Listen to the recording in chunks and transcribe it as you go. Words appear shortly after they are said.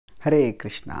Hare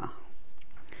Krishna.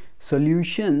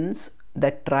 Solutions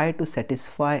that try to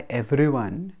satisfy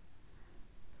everyone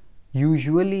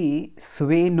usually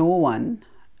sway no one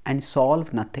and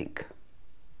solve nothing.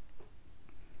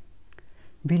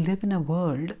 We live in a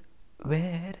world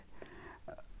where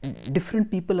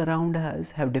different people around us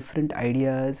have different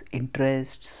ideas,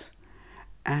 interests,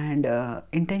 and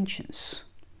intentions.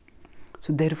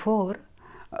 So therefore,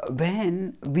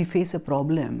 when we face a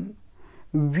problem,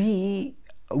 we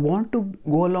want to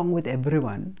go along with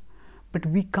everyone, but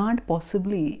we can't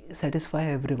possibly satisfy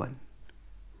everyone.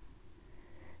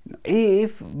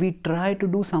 If we try to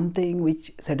do something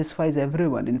which satisfies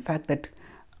everyone, in fact that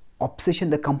obsession,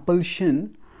 the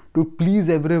compulsion to please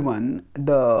everyone,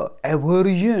 the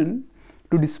aversion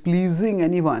to displeasing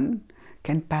anyone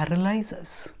can paralyze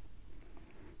us.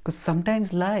 Because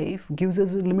sometimes life gives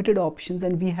us limited options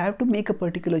and we have to make a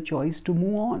particular choice to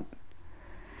move on.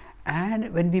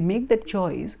 And when we make that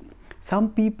choice, some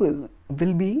people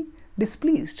will be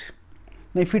displeased.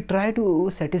 Now, if we try to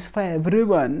satisfy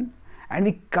everyone and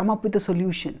we come up with a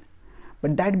solution,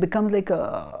 but that becomes like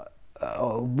a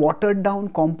watered down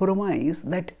compromise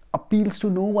that appeals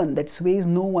to no one, that sways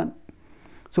no one.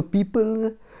 So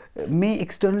people may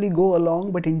externally go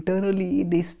along, but internally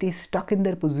they stay stuck in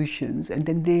their positions and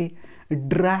then they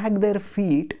drag their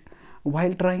feet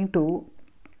while trying to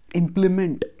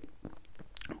implement,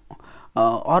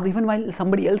 or even while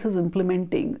somebody else is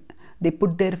implementing, they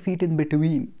put their feet in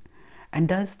between, and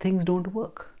thus things don't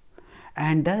work.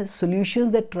 And thus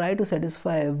solutions that try to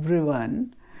satisfy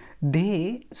everyone,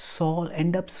 they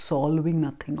end up solving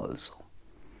nothing also.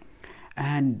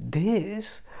 And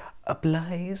this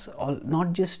applies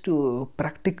not just to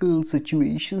practical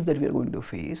situations that we are going to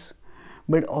face,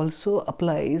 but also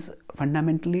applies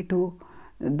fundamentally to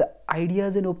the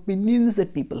ideas and opinions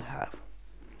that people have.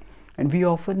 And we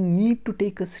often need to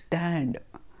take a stand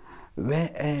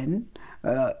when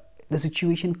the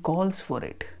situation calls for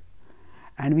it.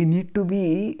 And we need to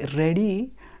be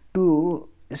ready to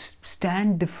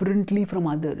stand differently from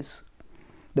others.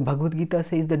 The Bhagavad-Gītā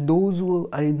says that those who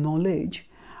are in knowledge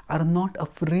are not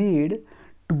afraid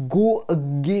to go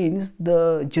against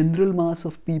the general mass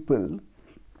of people,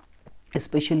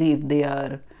 especially if they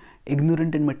are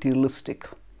ignorant and materialistic.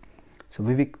 So,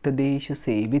 vivikta desha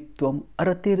sevitvam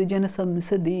aratirjana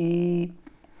samsadi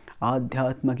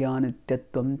adhyatma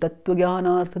jnanityatvam tattva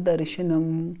jnanartha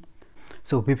darshanam.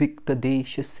 So, vivikta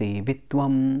desha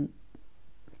sevitvam,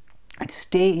 and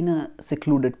stay in a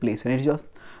secluded place. And it's just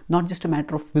not just a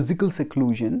matter of physical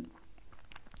seclusion,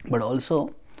 but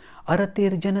also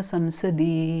aratirjana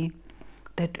samsadi,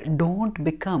 that don't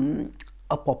become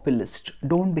a populist,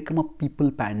 don't become a people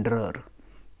panderer.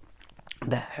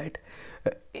 That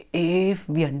if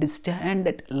we understand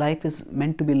that life is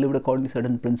meant to be lived according to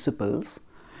certain principles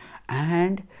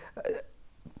and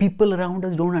people around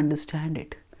us don't understand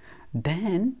it,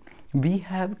 then we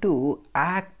have to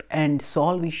act and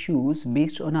solve issues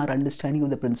based on our understanding of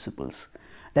the principles.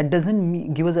 That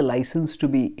doesn't give us a license to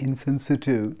be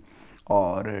insensitive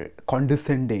or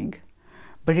condescending,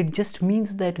 but it just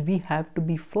means that we have to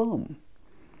be firm.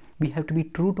 We have to be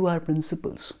true to our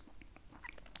principles.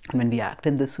 And when we act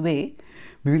in this way,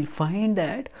 we will find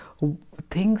that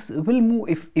things will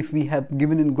move. If we have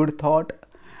given in good thought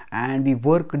and we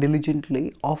work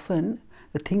diligently, often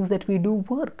the things that we do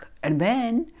work. And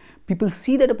when people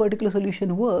see that a particular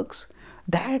solution works,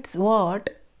 that's what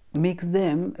makes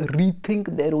them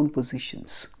rethink their own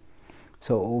positions.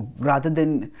 So rather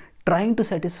than trying to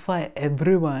satisfy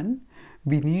everyone,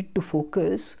 we need to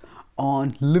focus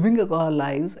on living our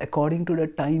lives according to the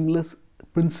timeless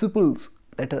principles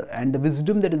and the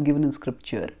wisdom that is given in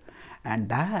scripture, and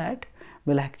that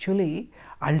will actually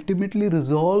ultimately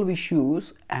resolve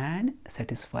issues and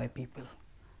satisfy people.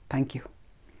 Thank you.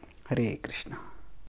 Hare Krishna.